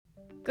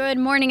Good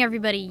morning,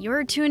 everybody.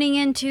 You're tuning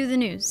into the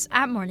news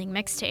at Morning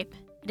Mixtape.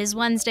 It is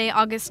Wednesday,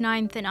 August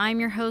 9th, and I'm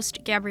your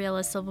host,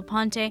 Gabriela Silva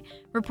Ponte,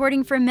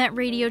 reporting from Met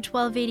Radio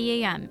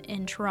 1280 AM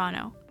in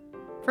Toronto.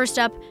 First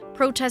up,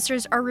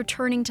 protesters are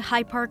returning to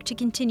High Park to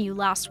continue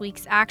last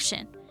week's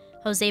action.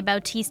 José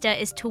Bautista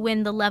is to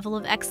win the level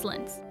of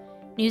excellence.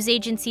 News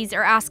agencies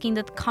are asking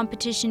that the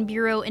Competition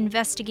Bureau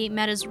investigate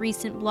Meta's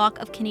recent block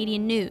of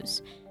Canadian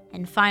news.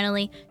 And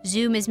finally,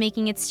 Zoom is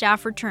making its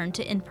staff return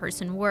to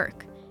in-person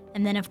work.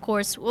 And then, of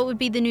course, what would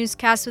be the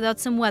newscast without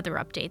some weather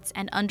updates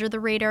and Under the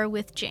Radar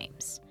with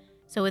James?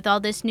 So with all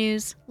this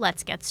news,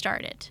 let's get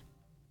started.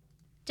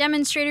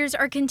 Demonstrators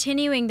are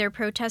continuing their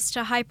protests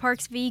to High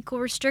Park's vehicle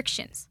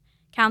restrictions.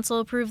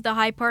 Council approved the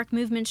High Park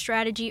movement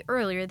strategy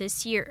earlier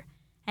this year.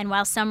 And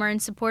while some are in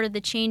support of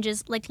the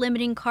changes, like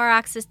limiting car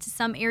access to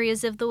some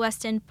areas of the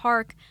West End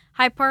Park,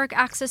 High Park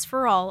Access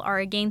for All are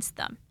against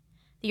them.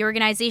 The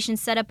organization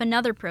set up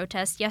another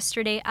protest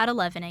yesterday at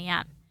 11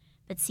 a.m.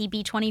 But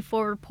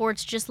CP24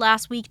 reports just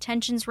last week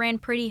tensions ran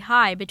pretty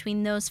high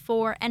between those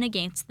for and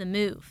against the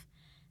move.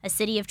 A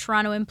City of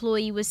Toronto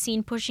employee was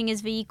seen pushing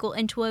his vehicle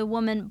into a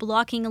woman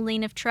blocking a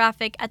lane of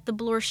traffic at the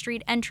Bloor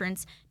Street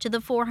entrance to the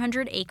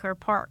 400-acre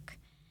park.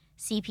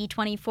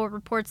 CP24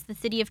 reports the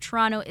City of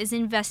Toronto is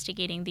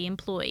investigating the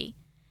employee.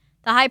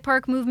 The High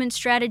Park movement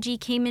strategy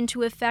came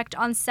into effect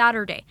on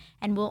Saturday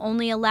and will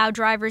only allow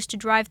drivers to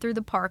drive through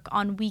the park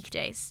on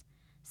weekdays.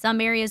 Some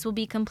areas will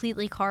be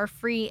completely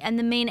car-free, and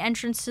the main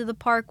entrance to the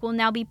park will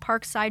now be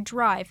Parkside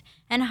Drive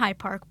and High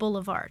Park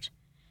Boulevard.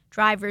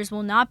 Drivers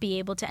will not be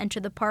able to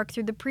enter the park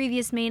through the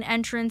previous main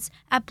entrance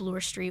at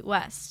Bloor Street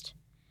West.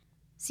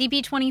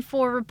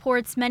 CP24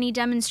 reports many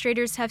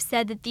demonstrators have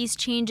said that these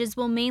changes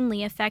will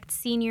mainly affect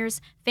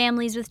seniors,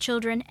 families with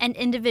children, and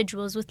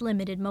individuals with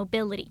limited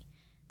mobility.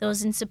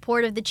 Those in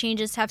support of the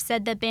changes have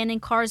said that banning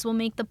cars will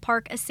make the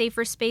park a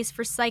safer space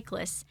for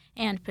cyclists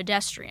and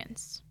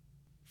pedestrians.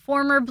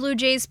 Former Blue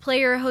Jays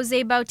player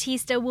José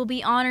Bautista will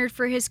be honored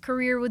for his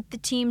career with the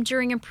team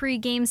during a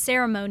pre-game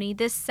ceremony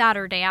this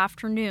Saturday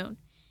afternoon.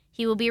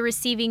 He will be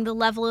receiving the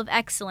level of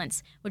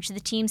excellence, which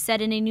the team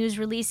said in a news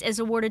release is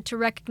awarded to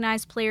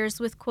recognize players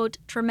with, quote,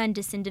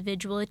 tremendous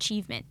individual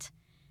achievement.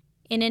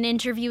 In an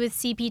interview with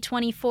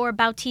CP24,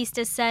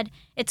 Bautista said,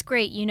 "It's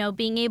great,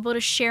 being able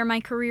to share my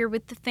career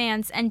with the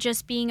fans and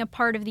just being a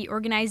part of the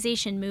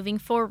organization moving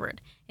forward.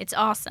 It's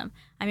awesome.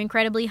 I'm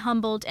incredibly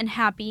humbled and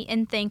happy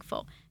and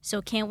thankful,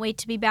 so can't wait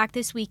to be back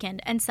this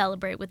weekend and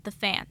celebrate with the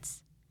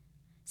fans."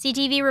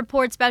 CTV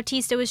reports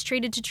Bautista was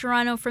traded to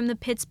Toronto from the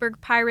Pittsburgh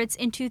Pirates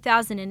in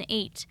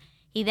 2008.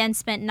 He then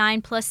spent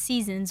 9+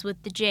 seasons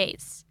with the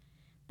Jays.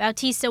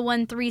 Bautista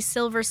won 3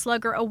 Silver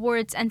Slugger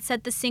awards and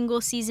set the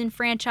single-season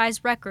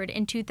franchise record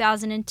in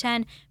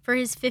 2010 for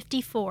his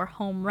 54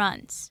 home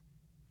runs.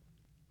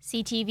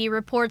 CTV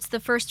reports the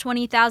first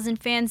 20,000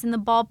 fans in the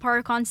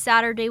ballpark on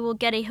Saturday will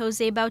get a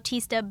José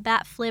Bautista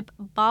bat flip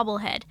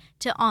bobblehead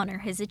to honor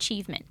his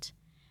achievement.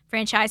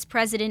 Franchise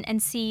president and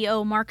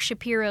CEO Mark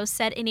Shapiro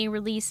said in a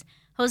release,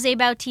 José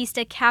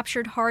Bautista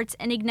captured hearts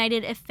and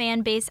ignited a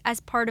fan base as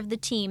part of the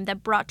team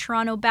that brought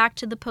Toronto back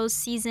to the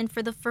postseason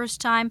for the first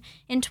time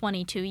in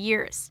 22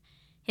 years.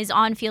 His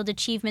on-field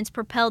achievements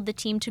propelled the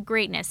team to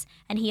greatness,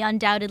 and he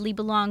undoubtedly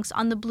belongs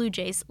on the Blue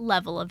Jays'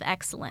 level of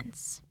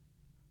excellence.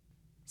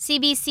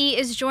 CBC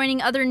is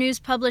joining other news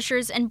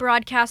publishers and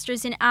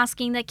broadcasters in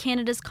asking that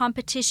Canada's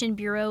Competition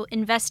Bureau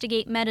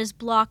investigate Meta's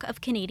block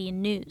of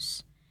Canadian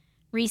news.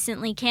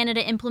 Recently,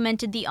 Canada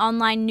implemented the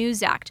Online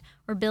News Act,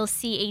 or Bill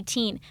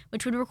C-18,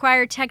 which would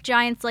require tech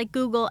giants like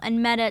Google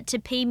and Meta to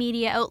pay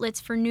media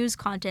outlets for news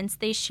contents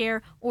they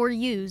share or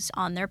use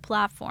on their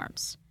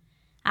platforms.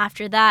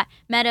 After that,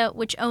 Meta,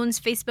 which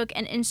owns Facebook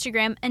and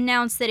Instagram,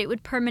 announced that it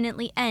would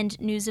permanently end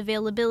news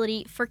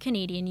availability for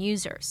Canadian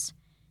users.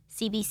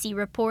 CBC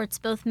reports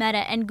both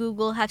Meta and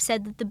Google have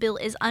said that the bill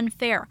is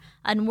unfair,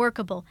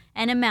 unworkable,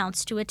 and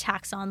amounts to a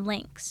tax on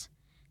links.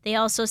 They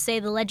also say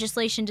the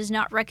legislation does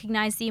not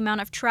recognize the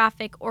amount of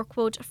traffic or,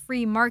 quote,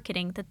 free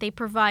marketing that they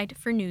provide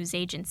for news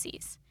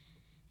agencies.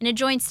 In a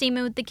joint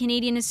statement with the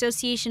Canadian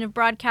Association of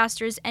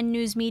Broadcasters and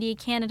News Media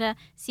Canada,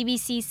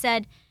 CBC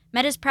said,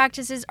 Meta's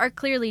practices are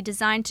clearly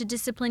designed to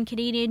discipline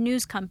Canadian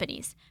news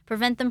companies,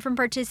 prevent them from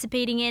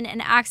participating in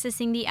and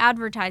accessing the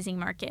advertising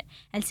market,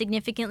 and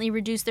significantly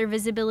reduce their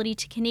visibility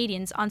to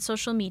Canadians on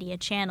social media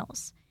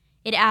channels.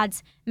 It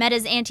adds,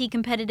 Meta's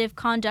anti-competitive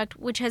conduct,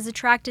 which has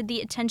attracted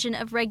the attention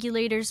of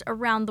regulators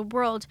around the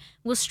world,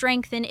 will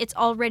strengthen its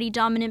already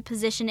dominant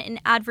position in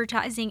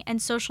advertising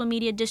and social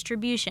media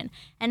distribution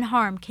and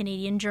harm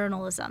Canadian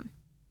journalism.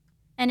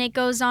 And it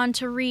goes on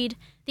to read,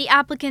 the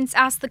applicants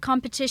asked the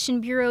Competition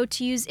Bureau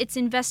to use its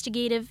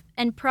investigative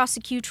and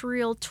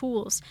prosecutorial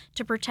tools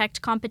to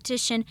protect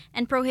competition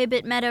and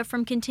prohibit Meta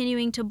from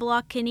continuing to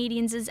block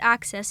Canadians'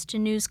 access to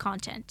news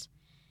content.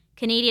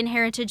 Canadian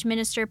Heritage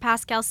Minister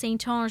Pascal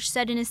Saint-Onge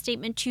said in a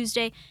statement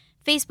Tuesday,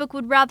 Facebook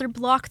would rather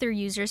block their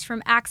users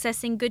from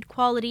accessing good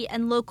quality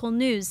and local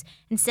news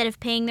instead of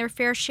paying their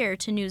fair share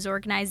to news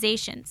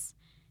organizations.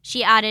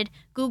 She added,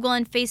 Google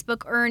and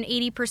Facebook earn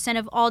 80%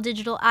 of all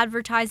digital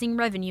advertising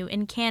revenue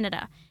in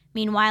Canada.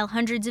 Meanwhile,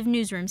 hundreds of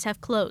newsrooms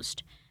have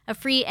closed. A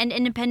free and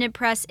independent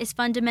press is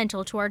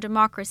fundamental to our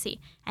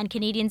democracy, and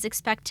Canadians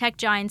expect tech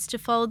giants to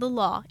follow the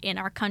law in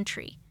our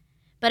country.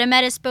 But a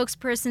Meta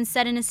spokesperson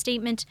said in a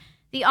statement,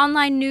 "The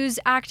Online News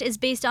Act is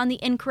based on the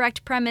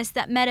incorrect premise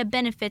that Meta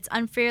benefits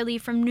unfairly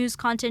from news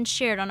content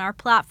shared on our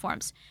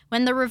platforms,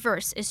 when the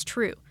reverse is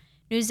true.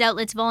 News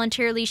outlets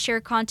voluntarily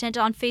share content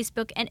on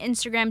Facebook and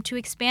Instagram to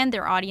expand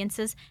their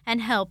audiences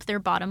and help their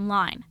bottom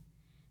line."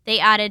 They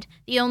added,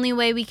 "The only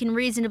way we can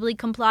reasonably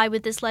comply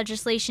with this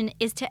legislation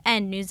is to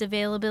end news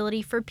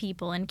availability for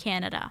people in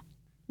Canada."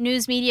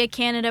 News Media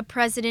Canada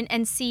President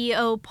and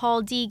CEO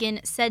Paul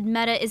Deegan said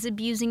Meta is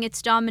abusing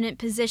its dominant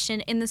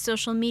position in the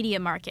social media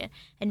market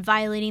and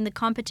violating the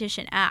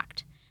Competition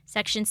Act.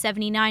 Section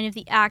 79 of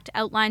the Act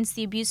outlines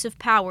the abuse of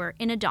power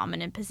in a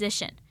dominant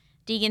position.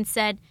 Deegan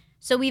said,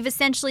 "So we've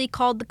essentially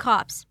called the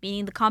cops,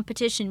 meaning the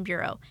Competition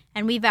Bureau,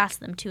 and we've asked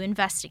them to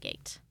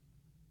investigate."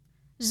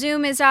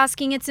 Zoom is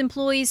asking its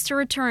employees to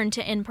return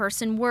to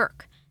in-person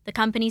work. The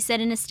company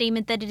said in a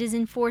statement that it is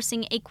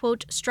enforcing a,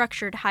 quote,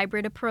 structured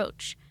hybrid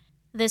approach.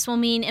 This will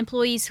mean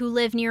employees who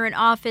live near an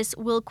office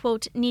will,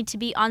 quote, need to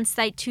be on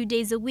site 2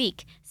 days a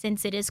week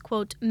since it is,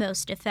 quote,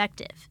 most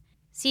effective.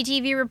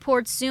 CTV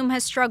reports Zoom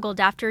has struggled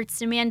after its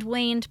demand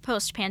waned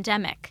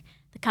post-pandemic.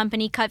 The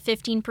company cut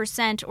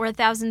 15% or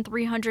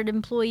 1,300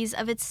 employees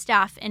of its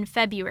staff in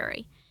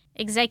February.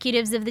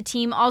 Executives of the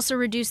team also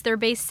reduced their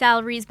base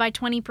salaries by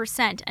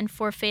 20% and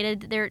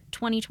forfeited their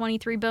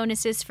 2023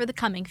 bonuses for the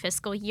coming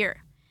fiscal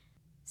year.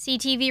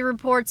 CTV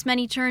reports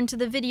many turned to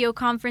the video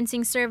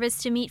conferencing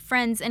service to meet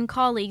friends and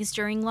colleagues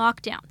during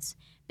lockdowns.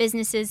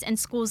 Businesses and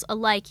schools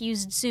alike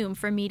used Zoom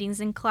for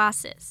meetings and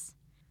classes.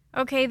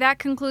 Okay, that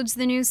concludes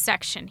the news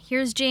section.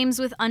 Here's James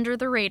with Under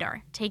the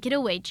Radar. Take it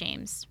away,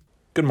 James.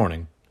 Good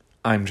morning.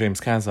 I'm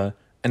James Caza,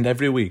 and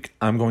every week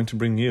I'm going to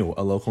bring you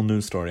a local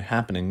news story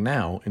happening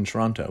now in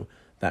Toronto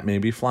that may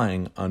be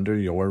flying under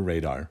your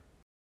radar.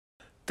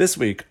 This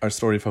week, our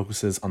story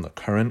focuses on the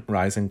current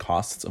rising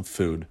costs of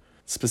food,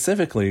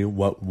 specifically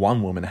what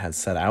one woman has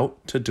set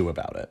out to do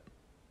about it.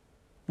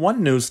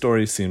 One news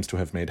story seems to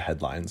have made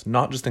headlines,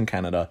 not just in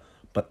Canada,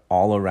 but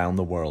all around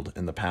the world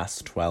in the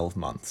past 12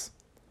 months.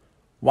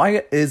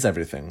 Why is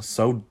everything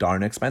so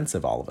darn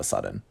expensive all of a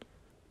sudden?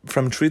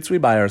 From treats we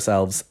buy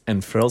ourselves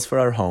and frills for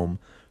our home,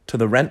 to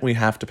the rent we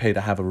have to pay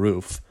to have a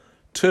roof,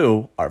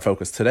 to, our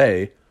focus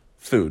today,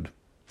 food,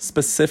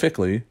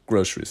 specifically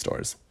grocery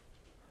stores.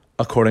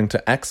 According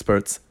to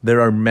experts, there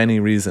are many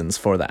reasons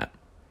for that.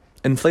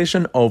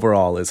 Inflation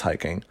overall is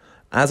hiking,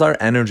 as are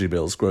energy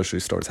bills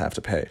grocery stores have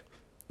to pay.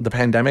 The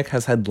pandemic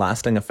has had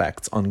lasting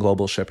effects on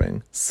global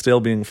shipping, still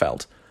being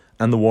felt,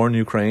 and the war in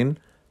Ukraine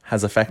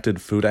has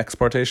affected food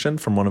exportation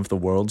from one of the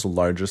world's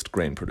largest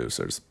grain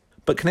producers.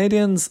 But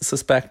Canadians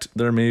suspect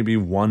there may be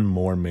one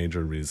more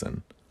major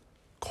reason: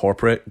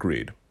 corporate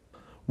greed.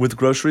 With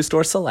grocery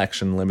store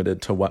selection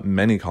limited to what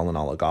many call an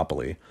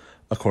oligopoly,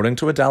 according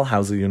to a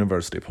Dalhousie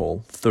University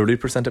poll,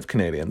 30% of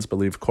Canadians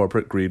believe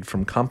corporate greed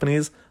from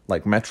companies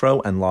like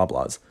Metro and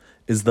Loblaws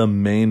is the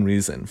main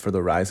reason for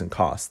the rising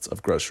costs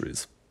of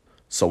groceries.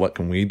 So what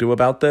can we do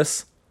about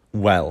this?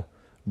 Well,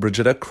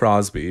 Brigida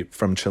Crosby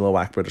from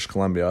Chilliwack, British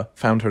Columbia,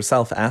 found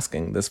herself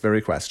asking this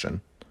very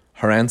question.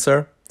 Her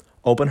answer?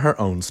 Open her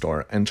own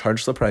store and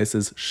charge the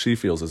prices she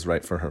feels is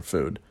right for her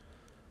food.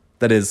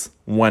 That is,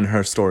 when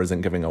her store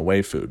isn't giving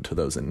away food to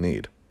those in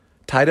need.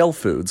 Tidal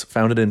Foods,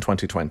 founded in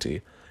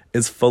 2020,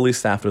 is fully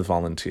staffed with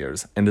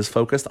volunteers and is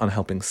focused on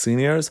helping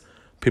seniors,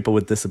 people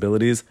with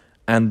disabilities,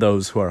 and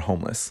those who are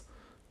homeless.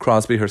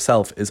 Crosby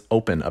herself is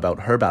open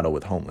about her battle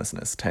with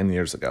homelessness 10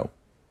 years ago.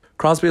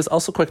 Crosby is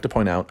also quick to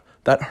point out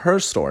that her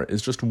store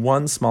is just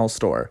one small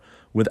store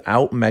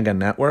without mega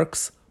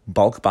networks,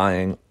 bulk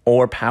buying,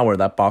 or power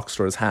that box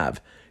stores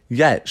have,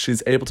 yet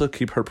she's able to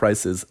keep her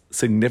prices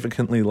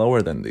significantly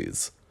lower than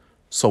these.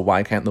 So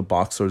why can't the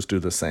box stores do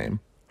the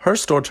same? Her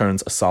store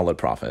turns a solid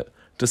profit,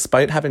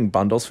 despite having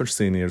bundles for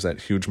seniors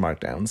at huge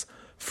markdowns,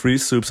 free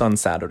soups on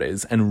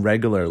Saturdays, and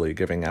regularly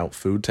giving out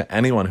food to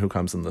anyone who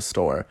comes in the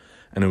store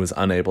and who is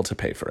unable to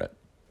pay for it.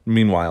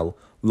 Meanwhile,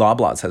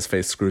 Loblaws has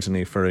faced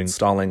scrutiny for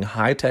installing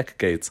high-tech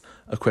gates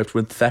equipped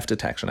with theft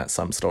detection at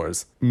some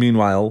stores.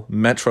 Meanwhile,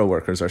 Metro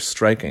workers are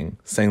striking,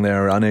 saying they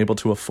are unable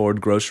to afford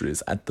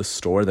groceries at the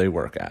store they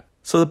work at.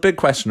 So the big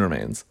question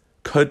remains,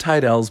 could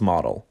Tidal's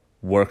model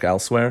work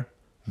elsewhere?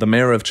 The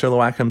mayor of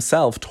Chilliwack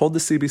himself told the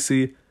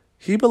CBC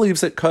he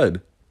believes it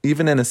could,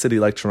 even in a city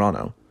like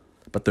Toronto.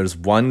 But there's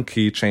one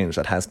key change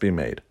that has to be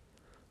made.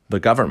 The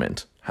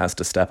government has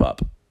to step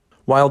up.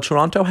 While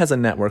Toronto has a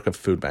network of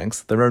food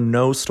banks, there are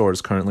no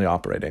stores currently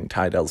operating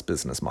Tidal's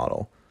business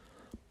model.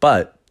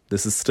 But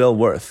this is still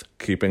worth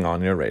keeping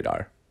on your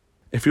radar.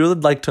 If you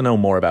would like to know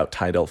more about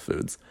Tidal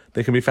Foods,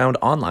 they can be found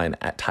online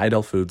at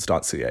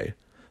tidalfoods.ca.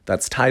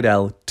 That's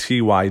Tidal,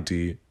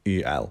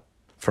 Tydel.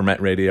 For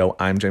Met Radio,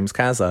 I'm James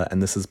Caza,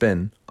 and this has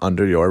been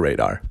Under Your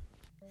Radar.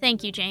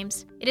 Thank you,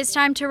 James. It is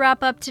time to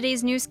wrap up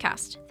today's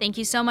newscast. Thank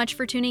you so much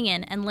for tuning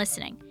in and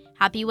listening.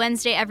 Happy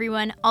Wednesday,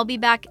 everyone. I'll be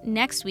back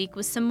next week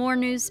with some more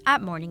news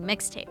at Morning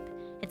Mixtape.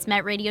 It's That's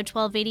Met Radio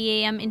 1280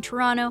 AM in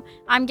Toronto.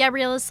 I'm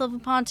Gabriela Silva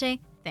Ponte.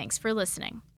 Thanks for listening.